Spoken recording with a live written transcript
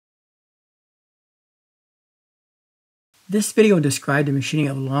This video will describe the machining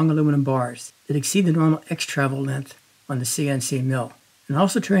of long aluminum bars that exceed the normal X travel length on the CNC mill, and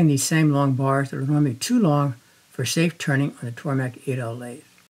also turning these same long bars that are normally too long for safe turning on the Tormach Lathe.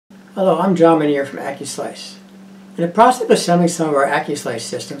 Hello, I'm John Minier from Accu-Slice. In the process of assembling some of our Accu-Slice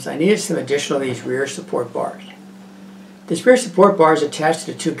systems, I needed some additional of these rear support bars. This rear support bar is attached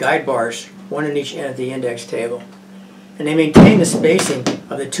to the two guide bars, one on each end of the index table, and they maintain the spacing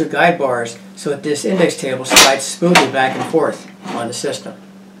of the two guide bars so that this index table slides smoothly back and forth on the system.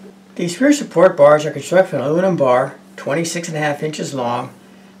 These rear support bars are constructed from an aluminum bar 26.5 inches long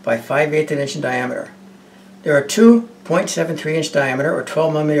by 5/8 inch in diameter. There are two 0.73 inch diameter or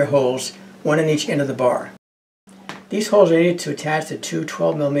 12 millimeter holes, one in each end of the bar. These holes are needed to attach the two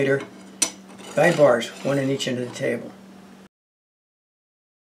 12 millimeter guide bars, one in each end of the table.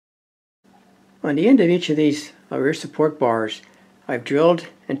 On the end of each of these rear support bars, I've drilled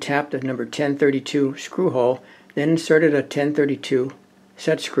and tapped the number 1032 screw hole, then inserted a 1032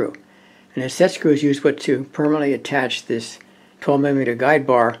 set screw. And a set screw is used to permanently attach this 12 millimeter guide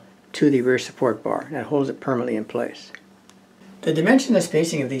bar to the rear support bar. That holds it permanently in place. The dimension and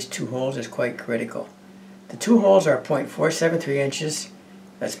spacing of these two holes is quite critical. The two holes are 0.473 inches,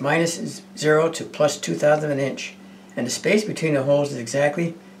 that's minus 0 to plus 2,000 of an inch, and the space between the holes is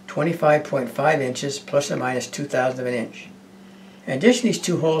exactly 25.5 inches plus or minus 2,000 of an inch. In addition, these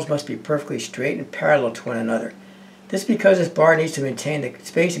two holes must be perfectly straight and parallel to one another. This is because this bar needs to maintain the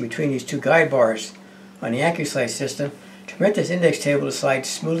spacing between these two guide bars on the Accu-Slice system to permit this index table to slide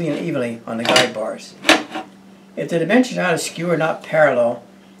smoothly and evenly on the guide bars. If the dimensions are out askew or not parallel,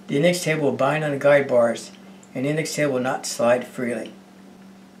 the index table will bind on the guide bars and the index table will not slide freely.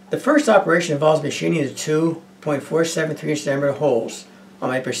 The first operation involves machining the two 0.473 inch diameter holes on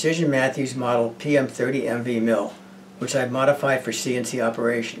my Precision Matthews model PM30MV mill, which I've modified for CNC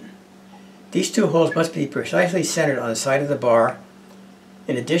operation. These two holes must be precisely centered on the side of the bar.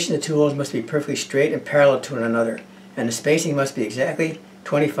 In addition, the two holes must be perfectly straight and parallel to one another, and the spacing must be exactly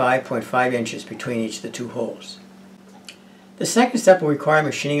 25.5 inches between each of the two holes. The second step will require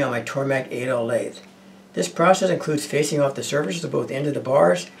machining on my Tormach Lathe. This process includes facing off the surfaces of both ends of the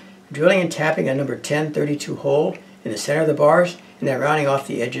bars, drilling and tapping a number 1032 hole in the center of the bars, and then rounding off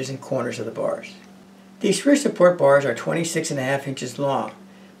the edges and corners of the bars. These rear support bars are 26.5 inches long,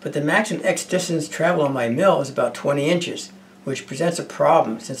 but the maximum X distance traveled on my mill is about 20 inches, which presents a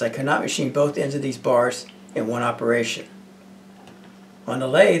problem since I cannot machine both ends of these bars in one operation. On the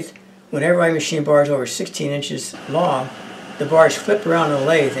lathe, whenever I machine bars over 16 inches long, the bars flip around the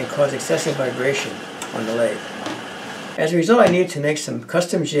lathe and cause excessive vibration on the lathe. As a result, I needed to make some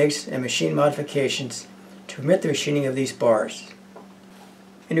custom jigs and machine modifications to permit the machining of these bars.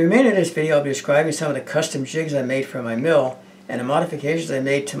 In the remainder of this video, I'll be describing some of the custom jigs I made for my mill and the modifications I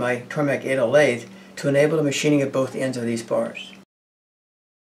made to my Tormach Lathe to enable the machining of both ends of these bars.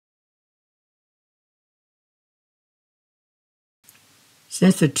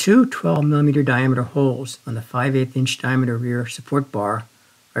 Since the two 12 millimeter diameter holes on the 5/8 inch diameter rear support bar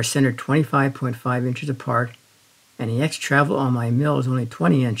are centered 25.5 inches apart and the X travel on my mill is only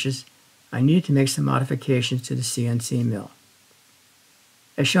 20 inches, I needed to make some modifications to the CNC mill.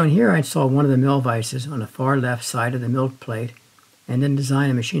 As shown here, I installed one of the mill vices on the far left side of the mill plate and then designed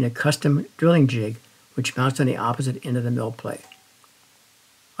and machined a custom drilling jig which mounts on the opposite end of the mill plate.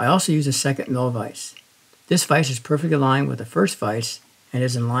 I also used a second mill vise. This vise is perfectly aligned with the first vise and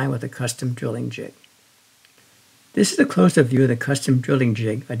is in line with the custom drilling jig. This is a close-up view of the custom drilling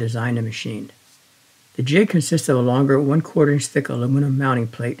jig I designed and machined. The jig consists of a longer 1/4 inch thick aluminum mounting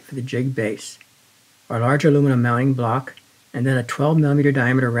plate for the jig base, a larger aluminum mounting block, and then a 12 millimeter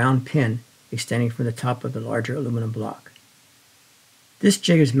diameter round pin extending from the top of the larger aluminum block. This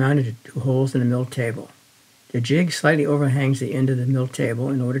jig is mounted to two holes in the mill table. The jig slightly overhangs the end of the mill table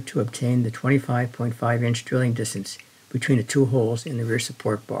in order to obtain the 25.5 inch drilling distance between the two holes in the rear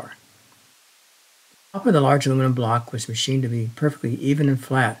support bar. The top of the large aluminum block was machined to be perfectly even and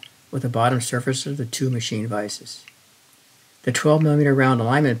flat with the bottom surface of the two machine vices. The 12 millimeter round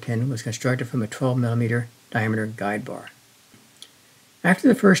alignment pin was constructed from a 12 millimeter diameter guide bar. After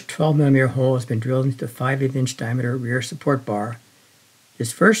the first 12 millimeter hole has been drilled into the 5/8 inch diameter rear support bar,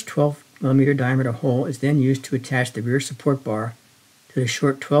 this first 12 millimeter diameter hole is then used to attach the rear support bar to the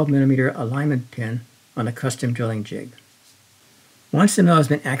short 12 millimeter alignment pin on a custom drilling jig. Once the mill has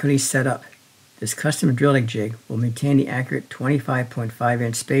been accurately set up, this custom drilling jig will maintain the accurate 25.5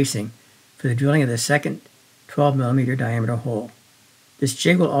 inch spacing for the drilling of the second 12 millimeter diameter hole. This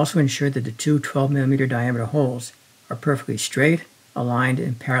jig will also ensure that the two 12 millimeter diameter holes are perfectly straight, aligned,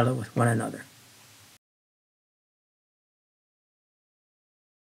 and parallel with one another.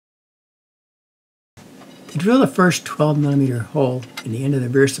 To drill the first 12mm hole in the end of the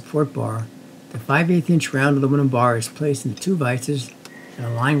rear support bar, the 5/8" round aluminum bar is placed into 2 vices and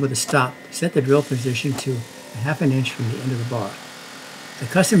aligned with a stop to set the drill position to 1/2 inch from the end of the bar. The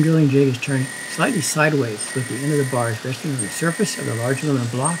custom drilling jig is turned slightly sideways so that the end of the bar is resting on the surface of the large aluminum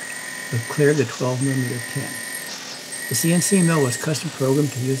block to clear the 12mm pin. The CNC mill was custom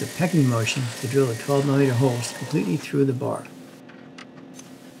programmed to use a pecking motion to drill the 12mm holes completely through the bar.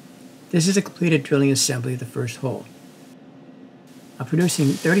 This is a completed drilling assembly of the first hole. I'm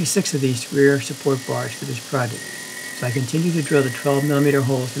producing 36 of these rear support bars for this project, so I continue to drill the 12mm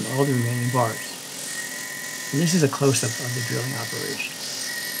holes in all the remaining bars. And this is a close-up of the drilling operation.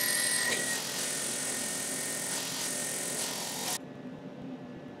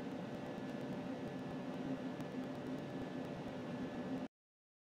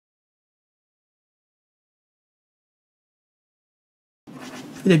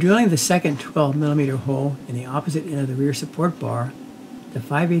 For the drilling of the second 12mm hole in the opposite end of the rear support bar, the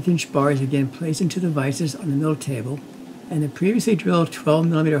 5/8" bar is again placed into the vices on the mill table, and the previously drilled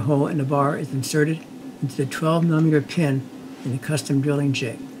 12mm hole in the bar is inserted into the 12mm pin in the custom drilling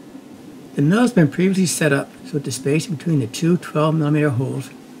jig. The mill has been previously set up so that the space between the 2 12mm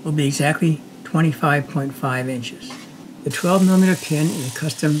holes will be exactly 25.5 inches. The 12mm pin in the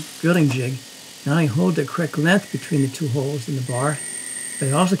custom drilling jig not only holds the correct length between the 2 holes in the bar, but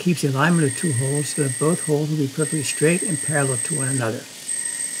it also keeps the alignment of 2 holes so that both holes will be perfectly straight and parallel to one another.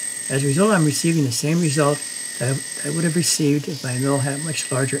 As a result, I'm receiving the same result that I would have received if my mill had a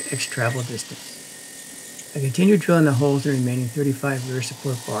much larger X-travel distance. I continue drilling the holes in the remaining 35 rear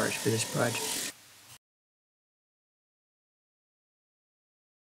support bars for this project.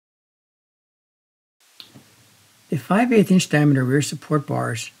 The 5/8" diameter rear support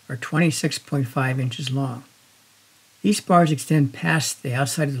bars are 26.5 inches long. These bars extend past the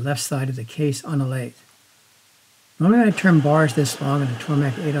outside of the left side of the case on a lathe. Normally when I turn bars this long on a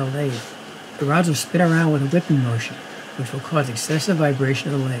Tormach Lathe, the rods will spin around with a whipping motion, which will cause excessive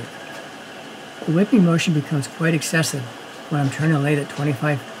vibration of the lathe. The whipping motion becomes quite excessive when I'm turning the lathe at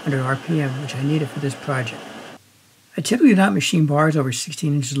 2500 RPM, which I needed for this project. I typically do not machine bars over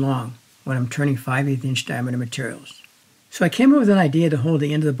 16 inches long when I'm turning 5/8" diameter materials. So I came up with an idea to hold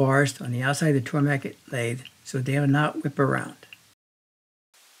the end of the bars on the outside of the Tormach Lathe so they will not whip around.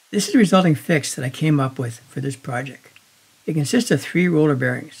 This is the resulting fix that I came up with for this project. It consists of 3 roller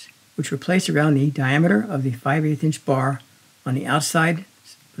bearings, which were placed around the diameter of the 5/8" bar on the outside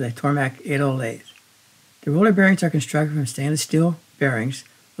of the Tormach Lathe. The roller bearings are constructed from stainless steel bearings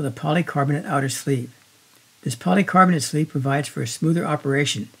with a polycarbonate outer sleeve. This polycarbonate sleeve provides for a smoother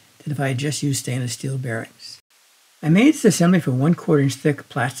operation than if I had just used stainless steel bearings. I made this assembly from 1/4 inch thick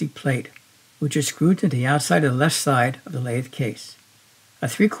plastic plate, which is screwed to the outside of the left side of the lathe case. A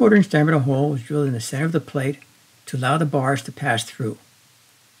 3/4 inch diameter hole was drilled in the center of the plate to allow the bars to pass through.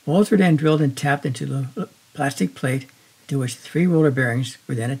 Holes were then drilled and tapped into the plastic plate, to which the 3 roller bearings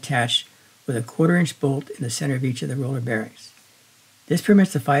were then attached with a 1/4 inch bolt in the center of each of the roller bearings. This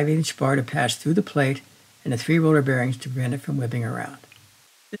permits the 5/8" bar to pass through the plate and the 3 roller bearings to prevent it from whipping around.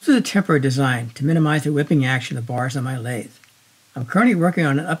 This was a temporary design to minimize the whipping action of the bars on my lathe. I'm currently working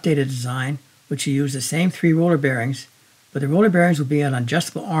on an updated design which will use the same 3 roller bearings, but the roller bearings will be on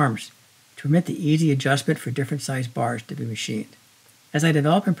adjustable arms to permit the easy adjustment for different size bars to be machined. As I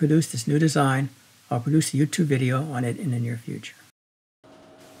develop and produce this new design, I'll produce a YouTube video on it in the near future.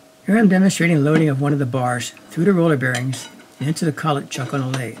 Here I'm demonstrating loading of one of the bars through the roller bearings and into the collet chuck on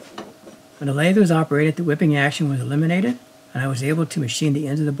the lathe. When the lathe was operated, the whipping action was eliminated, and I was able to machine the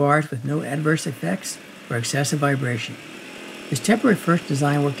ends of the bars with no adverse effects or excessive vibration. This temporary first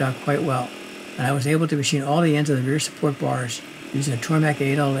design worked out quite well, and I was able to machine all the ends of the rear support bars using a Tormach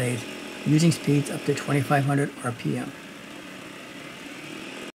lathe, using speeds up to 2500 RPM.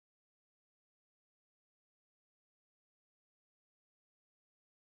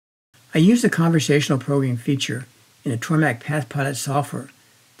 I used the conversational programming feature in the Tormach PathPilot software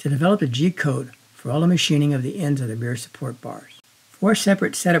to develop a G-code for all the machining of the ends of the rear support bars. 4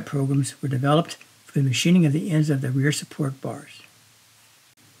 separate setup programs were developed for the machining of the ends of the rear support bars.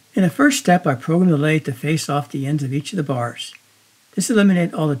 In the first step, I programmed the lathe to face off the ends of each of the bars. This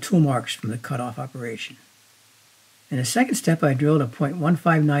eliminated all the tool marks from the cutoff operation. In the second step, I drilled a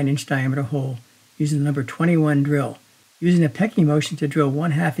 0.159 inch diameter hole using the number 21 drill, using a pecking motion to drill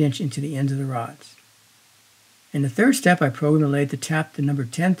 1/2 inch into the ends of the rods. In the third step, I programmed the lathe to tap the number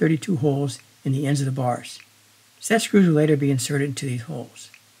 1032 holes in the ends of the bars. Set screws will later be inserted into these holes.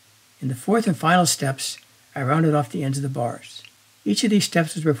 In the fourth and final steps, I rounded off the ends of the bars. Each of these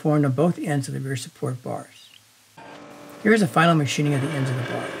steps was performed on both ends of the rear support bars. Here is the final machining of the ends of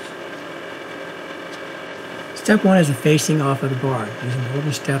the bars. Step 1 is the facing off of the bar, using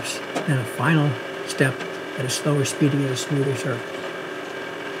multiple steps, and a final step at a slower speed to get a smoother surface.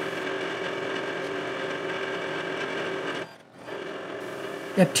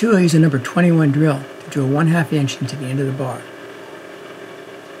 Step 2, I use a number 21 drill to drill 1/2 inch into the end of the bar.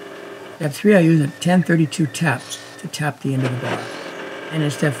 Step 3, I use a 1032 tap to tap the end of the bar. And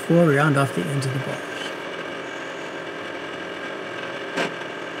in step 4, we round off the ends of the bars.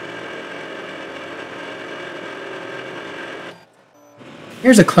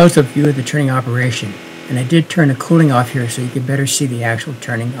 Here's a close-up view of the turning operation, and I did turn the cooling off here so you can better see the actual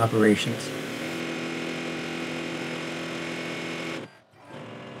turning operations.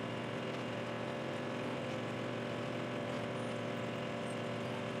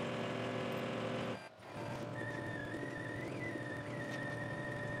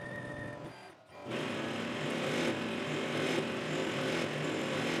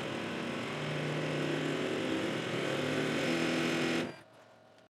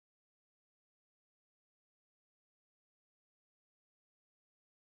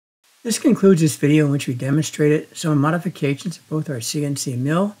 This concludes this video in which we demonstrated some modifications of both our CNC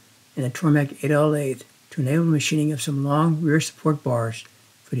mill and the Tormach Lathe to enable machining of some long rear support bars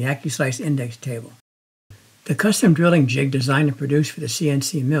for the Accu-Slice index table. The custom drilling jig designed and produced for the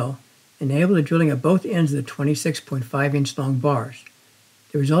CNC mill enabled the drilling of both ends of the 26.5 inch long bars.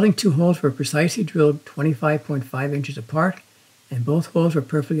 The resulting two holes were precisely drilled 25.5 inches apart, and both holes were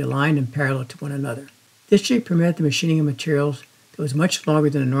perfectly aligned and parallel to one another. This jig permitted the machining of materials that was much longer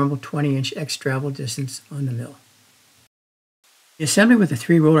than a normal 20-inch X travel distance on the mill. The assembly with the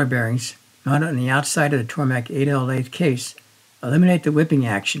 3 roller bearings mounted on the outside of the Tormach Lathe case eliminate the whipping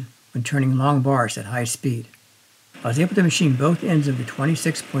action when turning long bars at high speed. I was able to machine both ends of the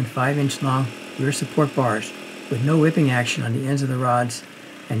 26.5 inch long rear support bars with no whipping action on the ends of the rods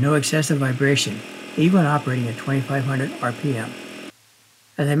and no excessive vibration, even when operating at 2500 RPM.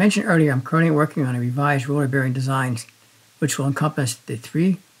 As I mentioned earlier, I'm currently working on a revised roller bearing designs which will encompass the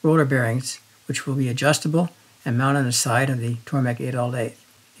 3 roller bearings, which will be adjustable and mounted on the side of the Tormach Lathe.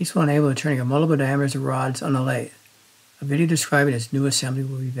 These will enable the turning of multiple diameters of rods on the lathe. A video describing this new assembly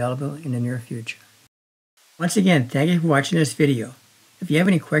will be available in the near future. Once again, thank you for watching this video. If you have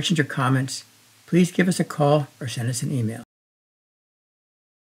any questions or comments, please give us a call or send us an email.